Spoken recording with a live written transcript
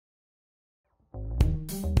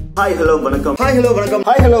Hi hello வணக்கம். Hi hello வணக்கம்.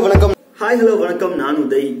 Hi hello வணக்கம். ஹாய் ஹலோ வணக்கம். நான்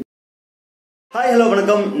உதய். ஹாய் ஹலோ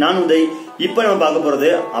வணக்கம். நான் உதய். இப்ப நம்ம பார்க்க போறது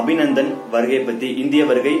அபிநந்தன் வருகை பத்தி. இந்திய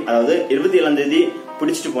வருகை, அதாவது 27ஆம் தேதி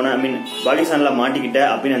பிடிச்சிட்டு போன பாகிஸ்தான்ல மாட்டிக்கிட்ட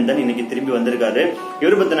அபிநந்தன் இன்னைக்கு திரும்பி வந்திருக்காரு.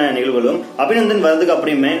 இவரு பத்தின நிகழ்வுகளும், அபிநந்தன் வர்றதுக்கு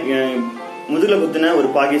அப்படியுமே முதுகுல குத்தின ஒரு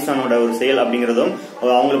பாகிஸ்தானோட ஒரு செயல் அப்படிங்கறதும்,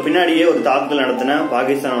 அவங்களுக்கு பின்னாடியே ஒரு தாக்குதல் நடத்தின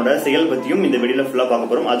பாகிஸ்தானோட செயல் பத்தியும் இந்த வீடியோல ஃபுல்லா பார்க்க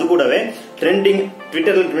போறோம். அது கூடவே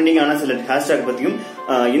ட்விட்டர்ல ட்ரெண்டிங் ஆன சில ஹேஷ்டாக் பத்தியும்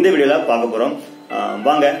இந்த வீடியோல பார்க்க போறோம்.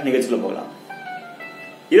 வாங்க நிகழ்ச்சிக்குள்ள போகலாம்.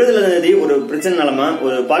 27ஆம் தேதி ஒரு பிரச்சனை நிலைமை,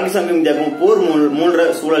 ஒரு பாகிஸ்தானுக்கும் இந்தியாவுக்கும் போர் மூழ்ற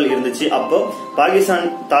சூழல் இருந்துச்சு. அப்போ பாகிஸ்தான்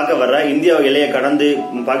தாக்க வர்ற, இந்தியா எல்லையை கடந்து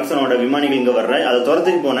பாகிஸ்தானோட விமானிகள் இங்க வர்ற, அதை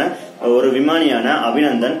துரத்துக்கு போன ஒரு விமானியான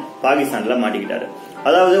அபிநந்தன் பாகிஸ்தான்ல மாட்டிக்கிட்டாரு.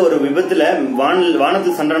 அதாவது ஒரு விபத்துல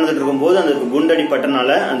வானத்தில் சண்டை நடந்துட்டு இருக்கும் போது அந்த குண்டடி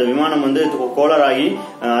பட்டனால அந்த விமானம் கோளாறாகி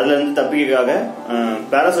அதுல இருந்து தப்பிக்கைக்காக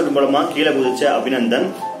பாராசூட் மூலமா கீழே குதிச்ச அபிநந்தன்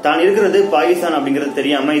தான் இருக்கிறது பாகிஸ்தான் அப்படிங்கறது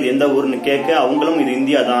தெரியாம இது எந்த ஊர்னு கேட்க, அவங்களும் இது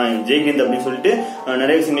இந்தியா தான், ஜெய்ஹிந்த் அப்படின்னு சொல்லிட்டு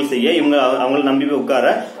நிறைய விஷயங்கள் செய்ய அவங்களை நம்பி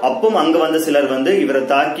உட்கார, அப்பவும் அங்க வந்த சிலர் இவரை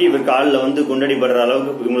தாக்கி இவர் காலில் குண்டடி படுற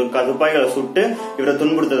அளவுக்கு இவங்களுக்கு துப்பாக்கிகளை சுட்டு இவரை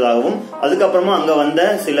துன்புறுத்ததாகவும், அதுக்கப்புறமா அங்க வந்த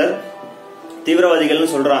சிலர்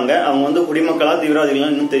தீவிரவாதிகள் சொல்றாங்க. அவங்க குடிமக்களா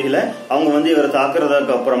தீவிரவாதிகள் இன்னும் தெரியல. அவங்க இவரை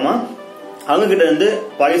தாக்குறதுக்கு அப்புறமா அவங்க கிட்ட இருந்து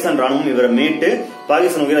பாகிஸ்தான் ராணுவம் இவரை மீட்டு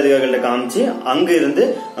பாகிஸ்தான் உயர் அதிகாரிகள்ட்ட காமிச்சு அங்க இருந்து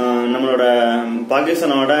நம்மளோட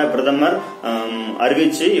பாகிஸ்தானோட பிரதமர்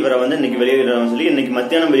அறிவிச்சு இவரை இன்னைக்கு வெளியிடுற சொல்லி, இன்னைக்கு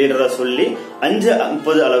மத்தியானம் வெளியிடுற சொல்லி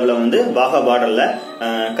 5:30 அளவுல வாகா பார்டர்ல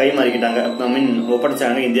கைமாறிக்கிட்டாங்க,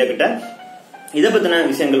 ஒப்படைச்சாங்க இந்தியா கிட்ட. இதை பத்தின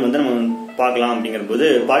விஷயங்கள் நம்ம பார்க்கலாம். அப்படிங்கிற போது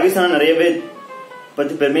பாகிஸ்தான் நிறைய பேர்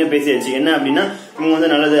பத்தி பெருமையா பேசியாச்சு. என்ன அப்படின்னா, இவங்க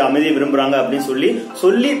நல்லது அமைதியை விரும்புறாங்க அப்படின்னு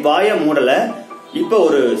சொல்லி வாய மூடல. இப்ப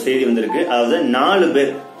ஒரு செய்தி வந்திருக்கு. அதாவது 4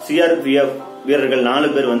 பேர் சிஆர்பிஎஃப் வீரர்கள்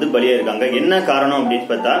 4 பேர் பலியா இருக்காங்க. என்ன காரணம் அப்படின்னு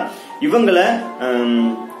பார்த்தா, இவங்களை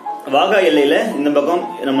வாகா எல்லையில இந்த பக்கம்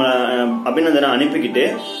நம்ம அபிநந்தனை அனுப்பிக்கிட்டு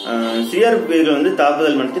சிஆர்பிஎஃப்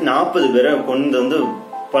தாக்குதல் நடத்தி 40 பேரை கொண்டு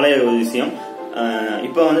பழைய விஷயம்.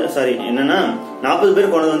 இப்ப என்னன்னா 40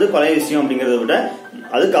 பேர் கொண்டது பழைய விஷயம் அப்படிங்கறத விட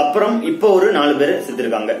அதுக்கப்புறம் இப்ப ஒரு 4 பேர்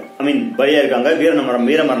செத்துருக்காங்க, பலியா இருக்காங்க,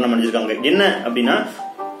 வீர மரணம் அடைஞ்சிருக்காங்க. என்ன அப்படின்னா,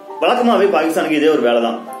 வழக்கமாவே பாகிஸ்தானுக்கு இதே ஒரு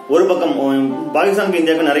வேலைதான். ஒரு பக்கம் பாகிஸ்தானுக்கு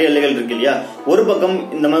இந்தியாவுக்கு நிறைய எல்லைகள் இருக்கு இல்லையா, ஒரு பக்கம்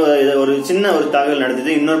இந்த மாதிரி ஒரு சின்ன ஒரு தாக்குதல்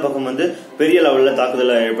நடத்துது, இன்னொரு பக்கம் பெரிய லெவல்ல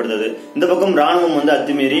தாக்குதல் ஏற்படுத்துது. இந்த பக்கம் ராணுவம்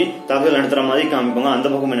அத்துமீறி தாக்குதல் நடத்துற மாதிரி காமிப்பாங்க, அந்த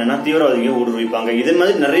பக்கம் என்னன்னா தீவிரவாதிகள் ஊடுருவிப்பாங்க. இது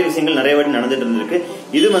மாதிரி நிறைய விஷயங்கள் நிறைய வாட்டி நடந்துட்டு இருந்திருக்கு.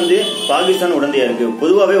 இது பாகிஸ்தான் உடந்தையா இருக்கு.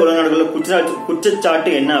 பொதுவாகவே உலக நாடுகளில்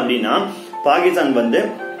குற்றச்சாட்டு என்ன அப்படின்னா, பாகிஸ்தான்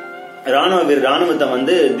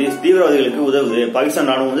ராணுவத்தை தீவிரவாதிகளுக்கு உதவுது, பாகிஸ்தான்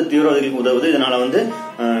ராணுவம் தீவிரவாதிகளுக்கு உதவுது, இதனால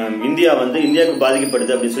இந்தியாவுக்கு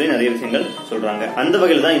பாதிக்கப்படுது அப்படின்னு சொல்லி நிறைய விஷயங்கள் சொல்றாங்க. அந்த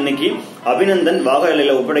வகையில் தான் இன்னைக்கு அபிநந்தன் வாகா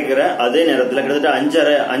எல்லையில ஒப்படைக்கிற அதே நேரத்துல கிட்டத்தட்ட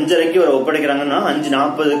 5:30 ஒரு ஒப்படைக்கிறாங்கன்னா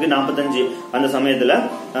 5:40 45 அந்த சமயத்துல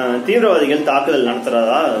தீவிரவாதிகள் தாக்குதல்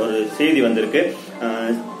நடத்துறதா ஒரு செய்தி வந்திருக்கு.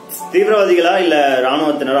 தீவிரவாதிகளா இல்ல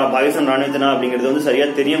ராணுவத்தினரா, பாகிஸ்தான் ராணுவத்தினரா அப்படிங்கிறது சரியா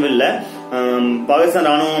தெரியவில்லை. பாகிஸ்தான்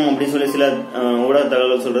ராணுவம் அப்படின்னு சொல்லி சில ஊடக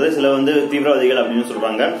தகவல்கள் சொல்றது, சில தீவிரவாதிகள் அப்படின்னு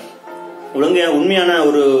சொல்றாங்க. உண்மையான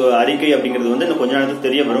ஒரு அறிக்கை அப்படிங்கிறது இன்னும் கொஞ்ச நேரத்துக்கு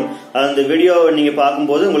தெரிய வரும். அந்த வீடியோ நீங்க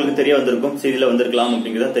பார்க்கும்போது உங்களுக்கு தெரிய வந்திருக்கும், செய்தியில வந்திருக்கலாம்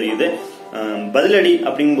அப்படிங்கறத தெரியுது. பதிலடி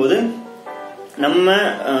அப்படிங்கும்போது நம்ம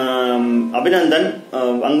அபிநந்தன்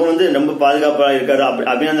அங்க ரொம்ப பாதுகாப்பா இருக்காரு.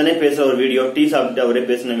 அபிநந்தனே பேசுற ஒரு வீடியோ, டீ சாப்பிட்டு அவரே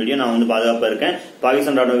பேசின வீடியோ, நான் பாதுகாப்பா இருக்கேன்,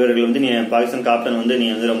 பாகிஸ்தான் ராணுவ வீரர்கள் நீ பாகிஸ்தான் கேப்டன் நீ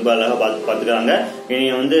ரொம்ப அழகா பாத்துக்கிறாங்க, நீ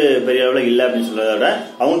பெரிய அளவுல இல்ல அப்படின்னு சொல்றத விட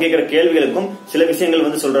அவங்க கேட்கிற கேள்விகளுக்கும் சில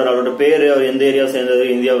விஷயங்கள் சொல்றாரு. அவரோட பேரு, அவர் எந்த ஏரியா சேர்ந்தது,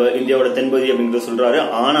 இந்தியாவோட தென்பகுதி அப்படிங்கறத சொல்றாரு.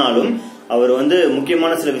 ஆனாலும் அவர்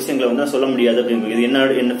முக்கியமான சில விஷயங்களை சொல்ல முடியாது அப்படிங்கிறது.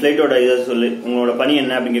 என்ன பிளைட்டோட இதை சொல்லி, உங்களோட பணி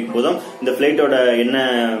என்ன அப்படின்னு கேட்கும் போதும், இந்த பிளைட்டோட என்ன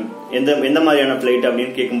எந்த மாதிரியான பிளைட்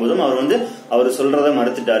அப்படின்னு கேட்கும் போதும் அவர் சொல்றத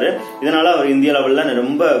மறுத்துட்டாரு. இதனால அவர் இந்திய லெவல்ல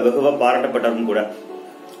ரொம்ப வெகுவா பாராட்டப்பட்டாரும் கூட.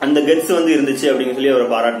 அந்த கெட்ஸ் இருந்துச்சு அப்படின்னு சொல்லி அவரை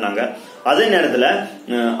பாராட்டினாங்க. அதே நேரத்துல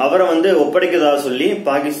அவரை ஒப்படைக்கிறதா சொல்லி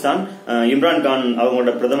பாகிஸ்தான் இம்ரான்கான்,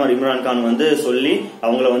 அவங்களோட பிரதமர் இம்ரான்கான் சொல்லி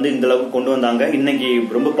அவங்கள இந்த அளவுக்கு கொண்டு வந்தாங்க. இன்னைக்கு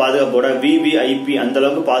ரொம்ப பாதுகாப்போட விவிஐபி, அந்த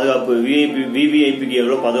அளவுக்கு பாதுகாப்பு, விவிஐபிக்கு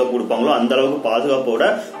எவ்வளவு பாதுகாப்பு கொடுப்பாங்களோ அந்த அளவுக்கு பாதுகாப்போட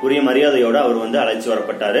உரிய மரியாதையோட அவர் அழைச்சி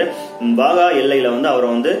வரப்பட்டாரு. வாகா எல்லையில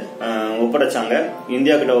அவரை ஒப்படைச்சாங்க,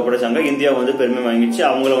 இந்தியா கிட்ட ஒப்படைச்சாங்க. இந்தியா பெருமை வாங்கிச்சு.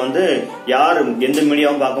 அவங்கள யாரு எந்த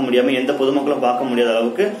மீடியாவும் பார்க்க முடியாம, எந்த பொதுமக்களும் பார்க்க முடியாத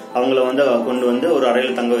அளவுக்கு அவங்கள கொண்டு ஒரு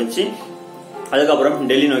அறையில தங்க வச்சு அதுக்கப்புறம்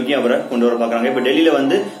டெல்லி நோக்கி அவரை கொண்டு வர பாக்குறாங்க. இப்ப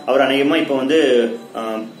டெல்லியில அவர் அநேகமா இப்ப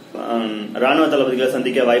ராணுவ தளபதிகளை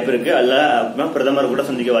சந்திக்க வாய்ப்பு இருக்கு, அல்ல பிரதமர் கூட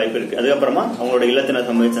சந்திக்க வாய்ப்பு இருக்கு. அதுக்கப்புறமா அவங்களோட இல்லத்தினர்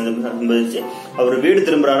சம்பந்திச்சு அவர் வீடு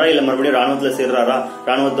திரும்புறாரா இல்ல மறுபடியும் ராணுவத்துல சேர்றாரா,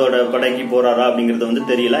 ராணுவத்தோட படைக்கு போறாரா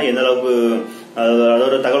அப்படிங்கறது தெரியல. எந்த அளவுக்கு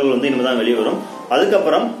அதோட தகவல்கள் இனிமேதான் வெளிவரும்.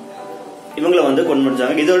 அதுக்கப்புறம் இவங்களை வந்து கொண்டு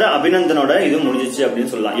முடிச்சாங்க. இதோட அபிநந்தனோட இது முடிஞ்சிச்சு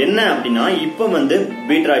அப்படின்னு சொல்லலாம். என்ன அப்படின்னா இப்ப வந்து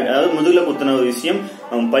பீட்ராய்ட், அதாவது முதுகுல குத்தின ஒரு விஷயம்,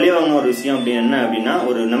 பழி வாங்கின ஒரு விஷயம் அப்படின்னு என்ன அப்படின்னா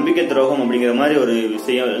ஒரு நம்பிக்கை துரோகம் அப்படிங்கிற மாதிரி ஒரு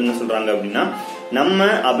விஷயம் என்ன சொல்றாங்க அப்படின்னா, நம்ம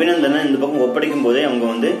அபிநந்தனை இந்த பக்கம் ஒப்படைக்கும் போதே அவங்க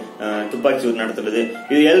வந்து துப்பாக்கி சூடு நடத்துறது.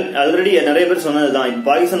 இது ஆல்ரெடி நிறைய பேர் சொன்னதுதான்.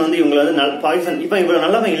 பாகிஸ்தான் வந்து இவங்களை வந்து பாகிஸ்தான் இப்ப இவ்வளவு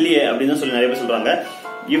நல்லவன் இல்லையே அப்படின்னு சொல்லி நிறைய பேர் சொல்றாங்க.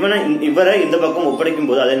 இவரை இந்த பக்கம் ஒப்படைக்கும்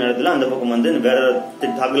போது அதே நேரத்தில் அந்த பக்கம் வந்து வேற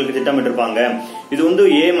தாக்குதலுக்கு திட்டமிட்டு இருப்பாங்க. இது வந்து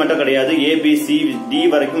ஏ மட்டும் கிடையாது, ABCD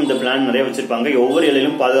வரைக்கும் இந்த பிளான் நிறைய வச்சிருப்பாங்க. ஒவ்வொரு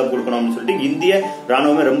எல்லையிலும் பாதுகாப்பு கொடுக்கணும் அப்படின்னு சொல்லிட்டு இந்திய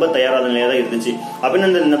ராணுவமே ரொம்ப தயாரான நிலையா தான் இருந்துச்சு.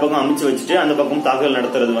 அபிநந்தன் இந்த பக்கம் அமைச்சு வச்சுட்டு அந்த பக்கம் தாக்குதல்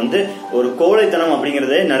நடத்துறது வந்து ஒரு கோழைத்தனம்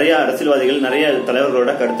அப்படிங்கறதே நிறைய அரசியல்வாதிகள் நிறைய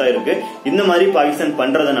தலைவர்களோட கருத்தா இருக்கு. இந்த மாதிரி பாகிஸ்தான்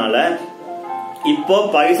பண்றதுனால இப்போ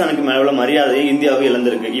பாகிஸ்தானுக்கு மேல உள்ள மரியாதையை இந்தியாவை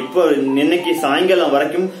இழந்திருக்கு. இப்போ இன்னைக்கு சாயங்காலம்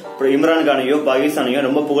வரைக்கும் இம்ரான்கானையோ பாகிஸ்தானையோ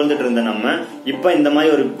ரொம்ப புகழ்ந்துட்டு இருந்த நம்ம இப்ப இந்த மாதிரி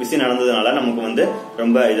ஒரு விஷயம் நடந்ததுனால நமக்கு வந்து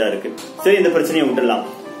ரொம்ப இதா இருக்கு. சரி, இந்த பிரச்சனையை விட்டுடலாம்.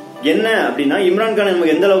 என்ன அப்படின்னா இம்ரான்கானை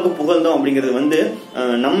நம்ம எந்த அளவுக்கு புகழ்ந்தோம் அப்படிங்கிறது வந்து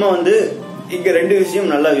நம்ம வந்து இங்க ரெண்டு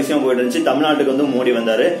விஷயம் நல்ல விஷயம் போயிட்டு இருந்துச்சு. தமிழ்நாட்டுக்கு வந்து மோடி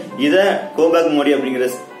வந்தாரு. இத கோபேக் மோடி அப்படிங்கிற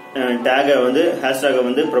டேக வந்து ஹேஷ்டாக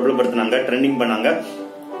வந்து பிரபலப்படுத்தினாங்க, ட்ரெண்டிங் பண்ணாங்க.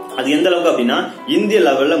 அது எந்த அளவுக்கு அப்படின்னா இந்திய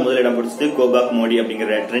லெவல்ல முதலிடம் பிடிச்சது கோபேக் மோடி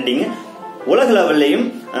அப்படிங்கிற ட்ரெண்டிங். உலக லெவல்லையும்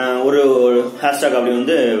ஒரு ஹேஷ்டாக் அப்படி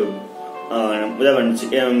வந்து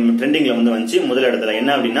ட்ரெண்டிங்ல வந்து வந்துச்சு முதலிடத்துல.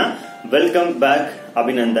 என்ன அப்படின்னா வெல்கம் பேக்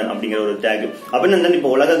அபிநந்தன் அப்படிங்கிற ஒரு டேக். அபிநந்தன் இப்ப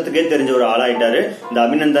உலகத்துக்கே தெரிஞ்ச ஒரு ஆளாயிட்டாரு. இந்த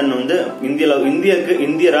அபிநந்தன் வந்து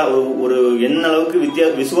இந்தியரா ஒரு என்ன அளவுக்கு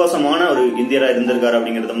விசுவாசமான ஒரு இந்தியரா இருந்திருக்காரு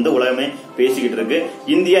அப்படிங்கறத வந்து உலகமே பேசிக்கிட்டு இருக்கு.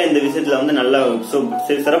 இந்தியா இந்த விஷயத்துல வந்து நல்லா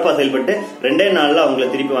சிறப்பா செயல்பட்டு 2 நாள்ல அவங்களை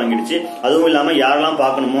திருப்பி வாங்கிடுச்சு. அதுவும் இல்லாம யாரெல்லாம்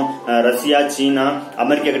பாக்கணுமோ ரஷ்யா, சீனா,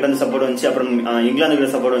 அமெரிக்கா கிட்ட இருந்து சப்போர்ட் வந்துச்சு, அப்புறம் இங்கிலாந்து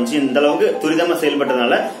கிட்ட சப்போர்ட் வந்துச்சு. இந்த அளவுக்கு துரிதமா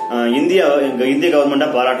செயல்பட்டதுனால இந்திய கவர்மெண்டா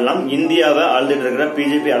பாராட்டலாம். இந்தியாவை ஆழ்ந்துட்டு இருக்கிற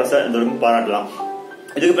பிஜேபி அரசை பாராட்டலாம்.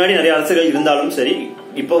 இதுக்கு முன்னாடி நிறைய அரசுகள் இருந்தாலும் சரி,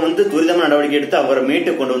 இப்ப வந்து துரிதமான நடவடிக்கை எடுத்து அவரை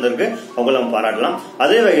மீட்டு கொண்டு வந்திருக்கு, அவங்கள பாராட்டலாம்.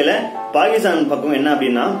 அதே வகையில பாகிஸ்தான் பக்கம் என்ன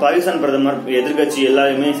அப்படின்னா பாகிஸ்தான் பிரதமர் எதிர்கட்சி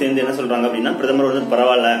எல்லாருமே சேர்ந்து என்ன சொல்றாங்க அப்படின்னா பிரதமர் வந்து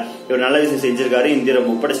பரவாயில்ல, இவர் நல்ல விஷயம் செஞ்சிருக்காரு, இந்தியா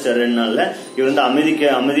ஒப்படைச்சிட்டாரு. 2 நாள்ல இவர் வந்து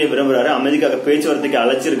அமைதியை விரும்புறாரு, அமைதிக்காக பேச்சுவார்த்தைக்கு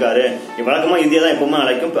அழைச்சிருக்காரு. வழக்கமா இந்தியா தான் எப்பவுமே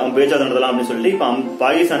அழைக்கும், பேச்சுவார்த்தை நடத்தலாம் அப்படின்னு சொல்லிட்டு இப்ப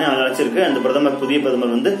பாகிஸ்தானே அழைச்சிருக்கு. அந்த புதிய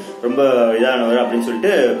பிரதமர் வந்து ரொம்ப இதானவர் அப்படின்னு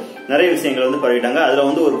சொல்லிட்டு நிறைய விஷயங்கள் வந்து பரவிட்டாங்க. அதுல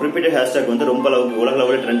வந்து ஒரு குறிப்பிட்ட ஹேஷ்டாக் வந்து ரொம்ப உலக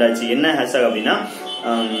லெவலில் ட்ரெண்ட் ஆச்சு. என்ன ஹேஷ்டாக் அப்படின்னா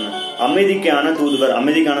அமைதிக்கான தூதுவர்,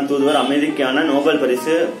 அமைதிக்கான நோபல்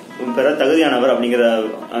பரிசு பெற தகுதியானவர் அப்படிங்கிற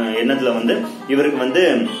எண்ணத்துல வந்து இவருக்கு வந்து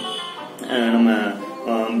நம்ம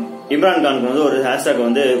இம்ரான்கானுக்கு வந்து ஒரு ஹேஷ்டாக்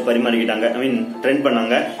வந்து பரிமாறிக்கிட்டாங்க, ட்ரெண்ட்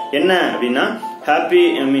பண்ணாங்க. என்ன அப்படின்னா ஹாப்பி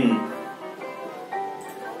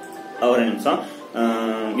ஒரு நிமிஷம்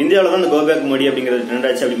இந்தியாவில தான் இந்த கோபேக் மோடி அப்படிங்கிறது ட்ரெண்ட்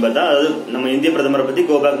ஆச்சு அப்படின்னு பார்த்தா, அதாவது நம்ம இந்திய பிரதமரை பத்தி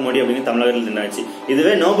கோபேக் மோடி அப்படிங்கிற தமிழகத்தில் ட்ரெண்ட் ஆச்சு.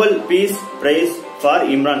 இதுவே Nobel piece prize for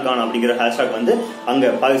Imran Khan அப்படிங்கிற ஹேஷ்டாக் வந்து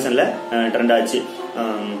அங்க பாகிஸ்தான்ல ட்ரெண்ட் ஆச்சு.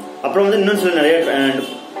 அப்புறம் வந்து இன்னும் சில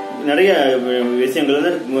நிறைய விஷயங்கள்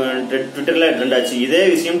வந்து ட்விட்டர்ல ட்ரெண்ட் ஆச்சு. இதே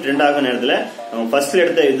விஷயம் ட்ரெண்ட் ஆக நேரத்துல ஃபர்ஸ்ட்ல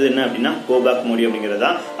எடுத்த இது என்ன அப்படின்னா கோபேக் மோடி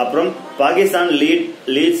அப்படிங்கறதா. அப்புறம் பாகிஸ்தான்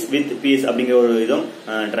லீட்ஸ் வித் பீஸ் அப்படிங்கிற ஒரு இதுவும்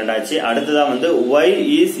ட்ரெண்ட் ஆச்சு. அடுத்ததா வந்து Y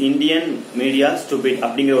is Indian media stupid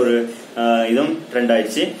அப்படிங்கிற ஒரு இதுவும் ட்ரெண்ட்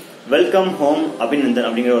ஆயிடுச்சு. வெல்கம் ஹோம் அபிநந்தன்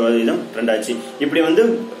அப்படிங்கிற ஒரு இதுவும் ட்ரெண்ட் ஆச்சு. இப்படி வந்து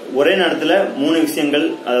ஒரே நேரத்துல 3 விஷயங்கள்,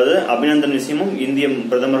 அதாவது அபிநந்தன் விஷயமும் இந்திய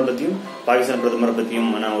பிரதமரை பத்தியும் பாகிஸ்தான் பிரதமரை பத்தியும்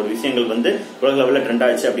ஒரு விஷயங்கள் வந்து உலக லெவலில் ட்ரெண்ட்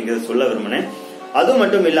ஆச்சு அப்படிங்கறத சொல்ல விரும்பினேன். அது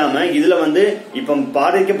மட்டும் இல்லாம இதுல வந்து இப்ப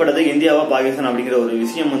பாதிக்கப்பட்டது இந்தியாவா பாகிஸ்தான் அப்படிங்கிற ஒரு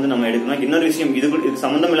விஷயம் வந்து நம்ம எடுக்கணும். இன்னொரு விஷயம், இது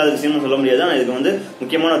சம்பந்தம் இல்லாத விஷயம்னு சொல்ல முடியாது, ஆனா இதுக்கு வந்து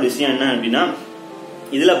முக்கியமான ஒரு விஷயம் என்ன அப்படின்னா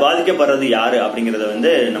இதுல பாதிக்கப்படுறது யாரு அப்படிங்கறத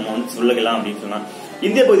வந்து நம்ம வந்து சொல்லலாம் அப்படின்னு சொன்னா,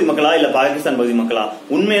 இந்திய பகுதி மக்களா இல்ல பாகிஸ்தான் பகுதி மக்களா?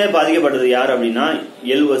 உண்மையிலே பாதிக்கப்பட்டது யார் அப்படின்னா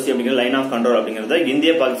LOC அப்படிங்கிற லைன் ஆஃப் கண்ட்ரோல் அப்படிங்கறத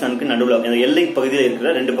இந்திய பாகிஸ்தானுக்கு நடுவில் எல்லை பகுதியில்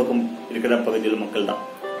இருக்கிற 2 பக்கம் இருக்கிற பகுதியில் மக்கள் தான்.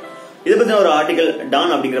 இதை பத்தி ஒரு ஆர்டிகல்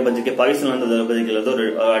டான் அப்படிங்கிற பத்திரிகை பாகிஸ்தான் பத்திரிகையில ஒரு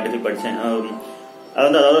ஆர்டிகல் படிச்சேன்.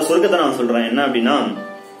 அதாவது சுருக்கத்தை நான் சொல்றேன். என்ன அப்படின்னா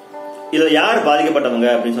இதுல யார் பாதிக்கப்பட்டவங்க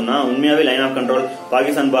அப்படின்னு சொன்னா உண்மையாவே லைன் ஆஃப் கண்ட்ரோல்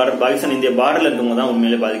பாகிஸ்தான் இந்திய பார்டர்ல இருக்கவங்க தான்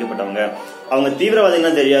உண்மையிலே பாதிக்கப்பட்டவங்க. அவங்க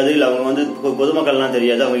தீவிரவாதிகள்லாம் தெரியாது, இல்ல அவங்க வந்து பொதுமக்கள்லாம்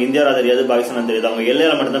தெரியாது, அவங்க இந்தியாவா தெரியாது, பாகிஸ்தான் தெரியாது, அவங்க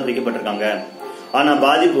எல்லையில மட்டும் தான் பிரிக்கப்பட்டிருக்காங்க. ஆனா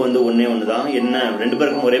பாதிப்பு வந்து ஒண்ணுதான். என்ன 2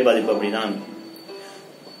 பேருக்கும் ஒரே பாதிப்பு அப்படிதான்.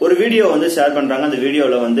 ஒரு வீடியோ வந்து ஷேர் பண்றாங்க. அந்த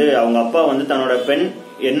வீடியோல வந்து அவங்க அப்பா வந்து தன்னோட பெண்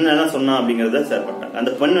என்னெல்லாம் சொன்னா அப்படிங்கறத ஷேர் பண்றாங்க.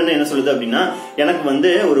 அந்த பெண் வந்து என்ன சொல்லுது அப்படின்னா, எனக்கு வந்து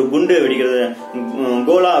ஒரு குண்டு வெடிக்கிறது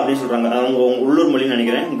கோலா அப்படின்னு சொல்றாங்க, அவங்க உள்ளூர் மொழின்னு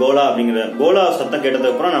நினைக்கிறேன். கோலா சத்தம்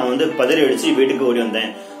கேட்டதுக்கு அப்புறம் நான் வந்து பதறி அடிச்சு வீட்டுக்கு ஓடி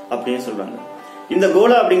வந்தேன் அப்படின்னு சொல்றாங்க. இந்த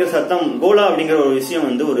கோலா அப்படிங்கிற ஒரு விஷயம்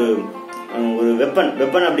வந்து ஒரு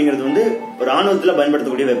வெப்பன் அப்படிங்கிறது வந்து ராணுவத்துல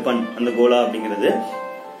பயன்படுத்தக்கூடிய வெப்பன். அந்த கோலா அப்படிங்கிறது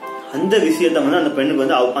அந்த விஷயத்த வந்து அந்த பெண்ணுக்கு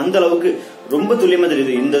வந்து அந்த அளவுக்கு ரொம்ப துல்லியமா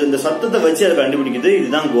தெரியுது. இந்த சத்தத்தை வச்சு அதை கண்டுபிடிக்குது,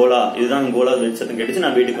 இதுதான் கோலா வச்சு சத்தம் கேட்டுச்சு,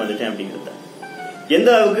 நான் வீட்டுக்கு வந்துட்டேன் அப்படிங்கறத. எந்த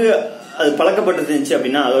அளவுக்கு அது பழக்கப்பட்டிருந்துச்சு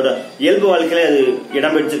அப்படின்னா, அதோட இயல்பு வாழ்க்கையில அது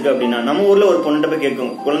இடம் பெற்றிருக்கு அப்படின்னா, நம்ம ஊர்ல ஒரு பொண்ணுகிட்ட போய்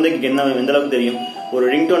கேட்கும், குழந்தைக்கு என்ன எந்த அளவுக்கு தெரியும், ஒரு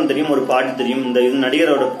ரிங்டோன் தெரியும், ஒரு பாட்டு தெரியும், இந்த இது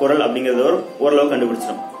நடிகரோட குரல் அப்படிங்கறத ஓரளவு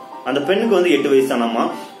கண்டுபிடிச்சிடும். அந்த பெண்ணுக்கு வந்து 8 வயசு தானாமா.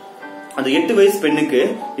 அந்த 8 வயசு பெண்ணுக்கு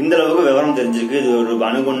இந்த அளவுக்கு விவரம் தெரிஞ்சிருக்கு. இது ஒரு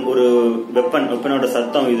ஒரு வெப்பனோட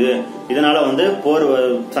சத்தம், இதனால வந்து போர்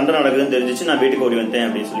சண்டை நடக்குதுன்னு தெரிஞ்சிச்சு, நான் வீட்டுக்கு ஓடி வந்தேன்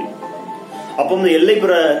அப்படின்னு சொல்லி. அப்போ வந்து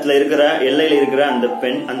எல்லையில இருக்கிற அந்த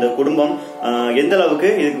பெண், அந்த குடும்பம் எந்த அளவுக்கு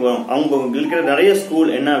இதுக்கு அவங்க இருக்கிற நிறைய ஸ்கூல்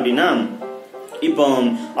என்ன அப்படின்னா, இப்போ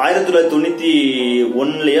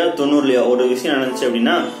 1991லயோ 90லயோ ஒரு விஷயம் நடந்துச்சு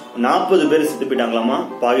அப்படின்னா 40 பேர் செத்து போயிட்டாங்களாமா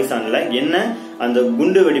பாகிஸ்தான்ல. என்ன அந்த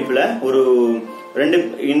குண்டு வெடிப்புல ஒரு 2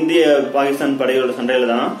 இந்திய பாகிஸ்தான் படைகளோட சண்டையில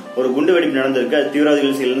தான் ஒரு குண்டு வெடிப்பு நடந்திருக்கு. அது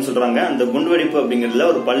தீவிரவாதிகள் செய்யலன்னு சொல்றாங்க. அந்த குண்டு வெடிப்பு அப்படிங்கறதுல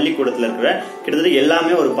ஒரு பள்ளிக்கூடத்துல இருக்கிற கிட்டத்தட்ட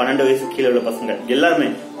எல்லாமே ஒரு 12 வயசு கீழே உள்ள பசங்க எல்லாருமே,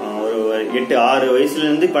 ஒரு 6 வயசுல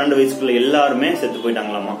இருந்து 12 வயசுக்குள்ள எல்லாருமே செத்து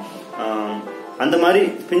போயிட்டாங்களாமா. அந்த மாதிரி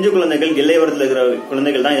பிஞ்சு குழந்தைகள், எல்லையோரத்துல இருக்கிற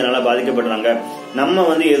குழந்தைகள் தான் இதனால பாதிக்கப்படுறாங்க. நம்ம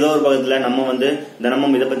வந்து ஏதோ ஒரு பக்கத்துல நம்ம வந்து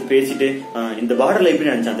தினமும் இதை பத்தி பேசிட்டு, இந்த பார்டர்ல எப்படி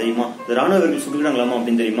நினைச்சா தெரியுமா, இந்த ராணுவ வீரர்கள் சுட்டுக்கிறாங்களாமா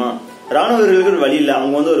அப்படின்னு தெரியுமா. ராணுவ வீரர்களுக்கு ஒரு வழி இல்ல,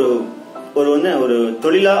 அவங்க வந்து ஒரு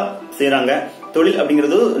தொழிலா செய்யறாங்க. தொழில்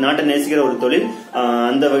அப்படிங்கிறது நாட்டை நேசிக்கிற ஒரு தொழில்.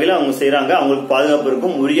 அந்த வகையில அவங்க செய்யறாங்க. அவங்களுக்கு பாதுகாப்பு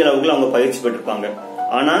இருக்கும், உரிய அளவுக்கு அவங்க பயிற்சி பெற்றிருப்பாங்க.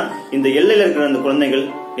 ஆனா இந்த எல்லையில இருக்கிற அந்த குழந்தைகள்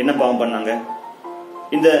என்ன பாவம் பண்ணாங்க?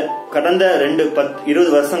 இந்த கடந்த 20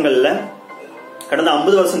 வருஷங்கள்ல, கடந்த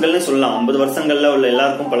 50 வருஷங்கள்னு சொல்லலாம், 50 வருஷங்கள்ல உள்ள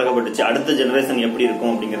எல்லாருக்கும் பழக்கப்பட்டுச்சு அடுத்த ஜெனரேஷன் எப்படி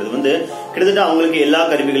இருக்கும் அப்படிங்கிறது வந்து கிட்டத்தட்ட அவங்களுக்கு எல்லா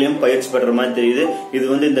கருவிகளையும் பயிற்சி பெற மாதிரி தெரியுது. இது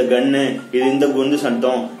வந்து இந்த கன்னு, இது இந்த குண்டு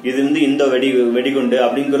சட்டம், இது வந்து இந்த வெடிகுண்டு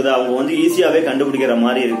அப்படிங்கறத அவங்க வந்து ஈஸியாவே கண்டுபிடிக்கிற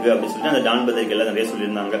மாதிரி இருக்கு அப்படின்னு சொல்லிட்டு அந்த டான் பத்திரிகைல நிறைய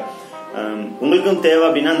சொல்லியிருந்தாங்க. உங்களுக்கும் தேவை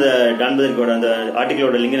அப்படின்னா அந்த டான் பத்திரிகையோட அந்த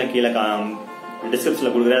ஆர்டிகளோட லிங்க் நான் கீழே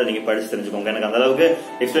டிஸ்கிரிப்ஷன்ல கொடுக்குறேன், அதை நீங்க படிச்சு தெரிஞ்சுக்கோங்க. எனக்கு அந்த அளவுக்கு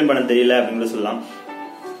எக்ஸ்பிளைன் பண்ண தெரியல அப்படிங்கறது சொல்லலாம்.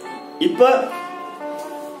 இப்ப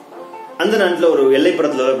அந்த நாட்டுல ஒரு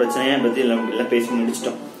எல்லைப்புறத்துல உள்ள பிரச்சனையை பத்தி எல்லாம் பேசி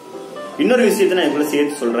முடிச்சிட்டோம். இன்னொரு விஷயத்த நான் இதுக்குள்ள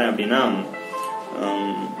சேர்த்து சொல்றேன் அப்படின்னா,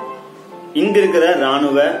 இங்க இருக்கிற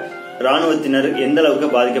ராணுவத்தினர் எந்த அளவுக்கு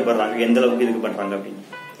பாதிக்கப்படுறாங்க, எந்த அளவுக்கு இதுக்கு பண்றாங்க அப்படின்னு.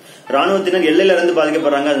 ராணுவத்தினர் எல்லையில இருந்து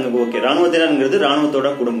பாதிக்கப்படுறாங்க, அது ஓகே. ராணுவத்தினர்ங்கிறது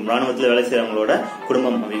ராணுவத்தோட குடும்பம், ராணுவத்துல வேலை செய்யறவங்களோட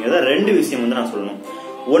குடும்பம் அப்படிங்கறத 2 விஷயம் வந்து நான் சொல்லணும்.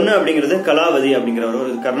 ஒண்ணு அப்படிங்கிறது கலாவதி அப்படிங்கிறவர்,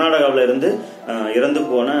 ஒரு கர்நாடகாவில இருந்து இறந்து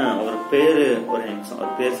போன அவர் பேரு, ஒரு நிமிஷம்,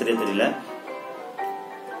 அவர் பேர் சரியா தெரியல,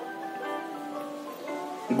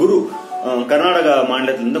 குரு, கர்நாடகா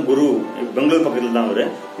மாநிலத்தில இருந்து குரு, பெங்களூர் பக்கத்துல தான் அவரு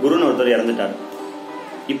குருன்னு ஒருத்தர் இறந்துட்டாரு.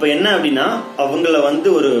 இப்ப என்ன அப்படின்னா அவங்கள வந்து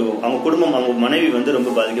அவங்க குடும்பம், அவங்க மனைவி வந்து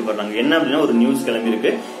ரொம்ப பாதிக்கப்படுறாங்க. என்ன அப்படின்னா ஒரு நியூஸ் கிளம்பி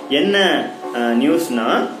இருக்கு. என்ன நியூஸ்னா,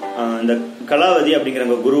 இந்த கலாவதி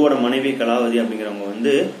அப்படிங்கிறவங்க, குருவோட மனைவி கலாவதி அப்படிங்கிறவங்க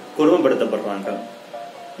வந்து கொடுமைப்படுத்தப்படுறாங்க.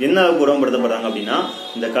 என்ன கொடுமைப்படுத்தப்படுறாங்க அப்படின்னா,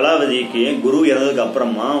 இந்த கலாவதிக்கு குரு இறந்ததுக்கு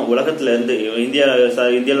அப்புறமா உலகத்துல இருந்து, இந்தியாவில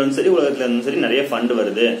சரி உலகத்துல இருந்து சரி நிறைய ஃபண்ட்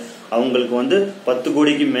வருது. அவங்களுக்கு வந்து 10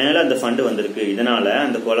 கோடிக்கு மேல அந்த ஃபண்ட் வந்திருக்கு. இதனால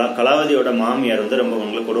அந்த கலாவதியோட மாமியார் வந்து ரொம்ப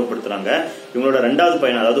அவங்களை கொடுமைப்படுத்துறாங்க. இவங்களோட 2வது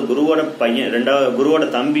பையன், அதாவது குருவோட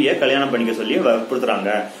தம்பிய கல்யாணம் பண்ணிக்க சொல்லி வற்புறுத்துறாங்க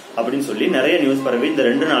அப்படின்னு சொல்லி நிறைய நியூஸ் பரவி இந்த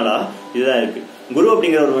 2 நாளா இதுதான் இருக்கு. குரு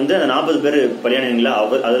அப்படிங்கிறவர் வந்து அந்த 40 பேர் பலியானீங்களா,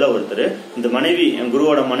 அதுல ஒருத்தர். இந்த மனைவி,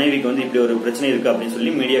 குருவோட மனைவிக்கு வந்து இப்படி ஒரு பிரச்சனை இருக்கு அப்படின்னு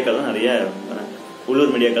சொல்லி மீடியாக்கள் நிறைய,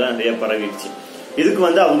 உள்ளூர் மீடியாக்கள் நிறைய பரவிடுச்சு. இதுக்கு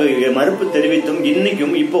வந்து அவங்க மறுப்பு தெரிவித்தும்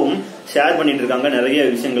இன்னைக்கும் இப்பவும் ஷேர் பண்ணிட்டு இருக்காங்க. நிறைய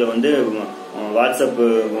விஷயங்களை வந்து வாட்ஸ்அப்,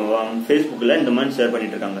 பேஸ்புக்ல இந்த மாதிரி ஷேர்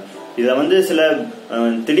பண்ணிட்டு இருக்காங்க. இதுல வந்து சில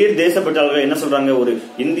திடீர் தேசப்பட்டாளர்கள் என்ன சொல்றாங்க, ஒரு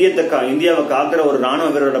இந்தியாவை காக்கிற ஒரு ராணுவ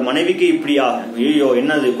வீரரோட மனைவிக்கு இப்படியா, ஐயோ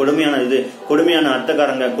என்னது கொடுமையான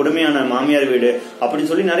அத்தக்காரங்க, கொடுமையான மாமியார் வீடு அப்படின்னு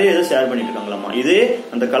சொல்லி நிறைய இதை ஷேர் பண்ணிட்டு இருக்காங்களாமா. இதே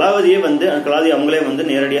அந்த கலாவதியே வந்து, கலாவதி அவங்களே வந்து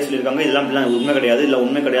நேரடியா சொல்லியிருக்காங்க, இதெல்லாம் உண்மை கிடையாது, இல்ல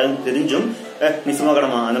உண்மை கிடையாதுன்னு தெரிஞ்சும் நீ சும்மா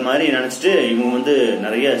கடமா அந்த மாதிரி நினைச்சிட்டு இவங்க வந்து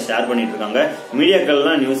நிறைய ஷேர் பண்ணிட்டு இருக்காங்க. மீடியாக்கள்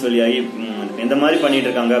எல்லாம் நியூஸ் வெளியாகி இந்த மாதிரி பண்ணிட்டு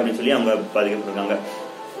இருக்காங்க அப்படின்னு சொல்லி அவங்க பாதிக்கப்பட்டிருக்காங்க.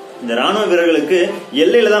 இந்த ராணுவ வீரர்களுக்கு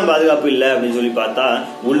எல்லையில தான் பாதுகாப்பு இல்லை அப்படின்னு சொல்லி பார்த்தா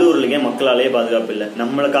உள்ளூர்லயே மக்களாலேயே பாதுகாப்பு இல்லை.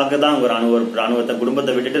 நம்மளுக்காக தான் அவங்க ராணுவத்தை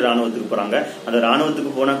குடும்பத்தை விட்டுட்டு ராணுவத்துக்கு போறாங்க. அந்த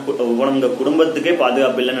ராணுவத்துக்கு போனவங்க குடும்பத்துக்கே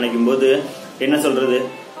பாதுகாப்பு இல்லைன்னு நினைக்கும் போது என்ன சொல்றது.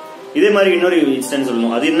 இதே மாதிரி இன்னொரு இன்சிடென்ட்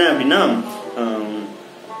சொல்லணும். அது என்ன அப்படின்னா,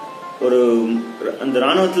 அந்த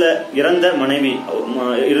ராணுவத்துல இறந்த மனைவி,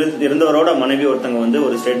 இருந்தவரோட மனைவி ஒருத்தங்க வந்து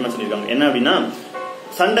ஒரு ஸ்டேட்மெண்ட் சொல்லியிருக்காங்க. என்ன அப்படின்னா,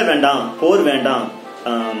 சண்டை வேண்டாம், போர் வேண்டாம்,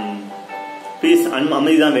 பீஸ்,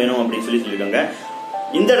 அமைதிதான் வேணும் அப்படின்னு சொல்லியிருக்காங்க.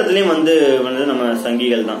 இந்த இடத்துலயும் வந்து நம்ம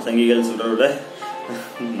சங்கிகள் தான், சங்கிகள் சொல்றதோட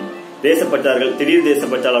தேசப்பற்றார்கள், திடீர்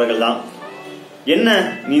தேசப்பற்றாளர்கள் தான். என்ன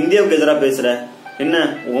நீ இந்தியாவுக்கு எதிராக பேசுற, என்ன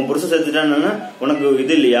உன் புருஷன் செத்துட்டான்னா உனக்கு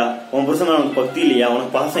இது இல்லையா, உன் புருஷன் உனக்கு பக்தி இல்லையா,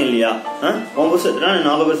 உனக்கு பாசம் இல்லையா, உன் புருஷன் செத்துட்டா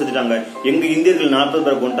 40 பேர் செத்துட்டாங்க, எங்க இந்தியர்கள் 40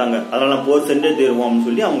 பேரை கொண்டாங்க, அதனால போர் சென்றே தீருவோம் அப்படின்னு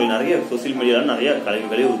சொல்லி அவங்க நிறைய சோசியல் மீடியால நிறைய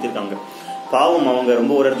கலைகளை ஊத்திருக்காங்க. பாவம் அவங்க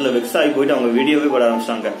ரொம்ப ஒரு இடத்துல வெக்ஸ் ஆகி போயிட்டு அவங்க வீடியோவே போட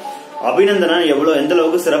ஆரம்பிச்சிட்டாங்க. அபிநந்தனா எந்த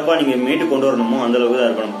அளவுக்கு சிறப்பா நீங்க மீட்டு கொண்டு வரணுமோ அந்த அளவுக்கு தான்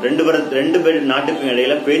இருக்கணும். ரெண்டு பேர் நாட்டுக்கும்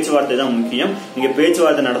இடையில பேச்சுவார்த்தை தான் முக்கியம், நீங்க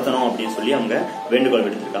பேச்சுவார்த்தை நடத்தணும் அப்படின்னு சொல்லி அவங்க வேண்டுகோள்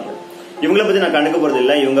விடுத்திருக்காங்க. இவங்களை பத்தி நான் கண்டுக்க போறது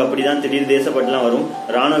இல்ல, இவங்க அப்படிதான் திடீர் தேசப்பட்டுலாம் வரும்,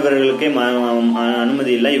 ராணுவ வீரர்களுக்கே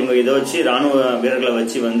அனுமதி இல்லை, இவங்க இதை வச்சு ராணுவ வீரர்களை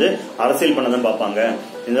வச்சு அரசியல் பண்ணதான் பார்ப்பாங்க.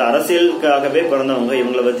 இந்த அரசியலுக்காகவே பிறந்தவங்க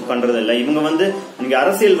இவங்களை வச்சு பண்றது இல்ல. இவங்க நீங்க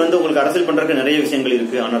அரசியல் உங்களுக்கு அரசியல் பண்றதுக்கு நிறைய விஷயங்கள்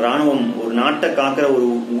இருக்கு, ஆனா ராணுவம் ஒரு நாட்டை காக்கிற ஒரு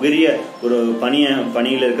உயரிய ஒரு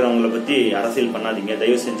பணியில இருக்கிறவங்களை பத்தி அரசியல் பண்ணாதீங்க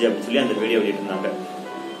தயவு செஞ்சு அப்படின்னு சொல்லி அந்த வீடியோ வெளியிட்டு இருந்தாங்க.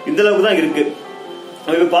 இந்த அளவுக்கு தான் இருக்கு.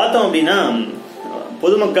 இப்ப பார்த்தோம் அப்படின்னா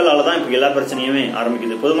பொதுமக்களாலதான் இப்ப எல்லா பிரச்சனையுமே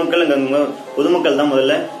ஆரம்பிக்குது. பொதுமக்கள் தான்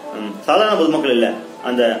முதல்ல, சாதாரண பொதுமக்கள் இல்ல,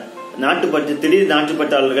 அந்த நாட்டுப்பற்று திடீர்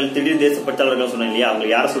நாட்டுப்பற்றாளர்கள் திடீர் தேசப்பற்றாளர்கள் சொன்னேன் இல்லையா, அவங்க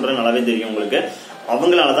யார சொல்றது நல்லாவே தெரியும் உங்களுக்கு.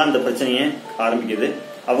 அவங்களாலதான் இந்த பிரச்சனையே ஆரம்பிக்குது,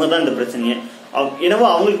 அவங்க தான் இந்த பிரச்சனையே. எனவே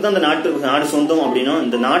அவங்களுக்கு தான் இந்த நாடு சொந்தம் அப்படின்னும்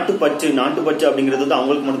இந்த நாட்டுப்பற்று அப்படிங்கிறது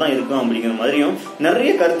அவங்களுக்கு மட்டும் தான் இருக்கும் அப்படிங்கிற மாதிரியும்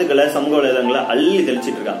நிறைய கருத்துக்களை சமூக வலைதளங்களை அள்ளி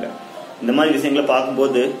தெளிச்சிட்டு இருக்காங்க. இந்த மாதிரி விஷயங்களை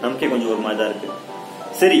பார்க்கும்போது நமக்கே கொஞ்சம் ஒரு மாதிரி தான் இருக்கு.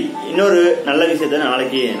 சரி, இன்னொரு நல்ல விஷயத்த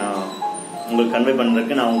நாளைக்கு நான் உங்களுக்கு கன்வே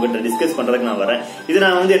பண்றதுக்கு நான் உங்ககிட்ட டிஸ்கஸ் பண்றதுக்கு நான் வரேன். இது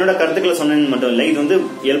நான் என்னோட கருத்துக்களை சொன்னேன்னு மட்டும் இல்லை, இது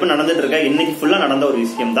இயல்பா நடந்துட்டு இருக்க இன்னைக்கு ஃபுல்லா நடந்த ஒரு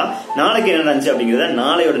விஷயம் தான். நாளைக்கு என்ன நடந்துச்சு அப்படிங்கறத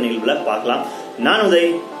நாளையோட நிகழ்வுல பார்க்கலாம். நான்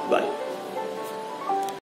உதய், பாய்.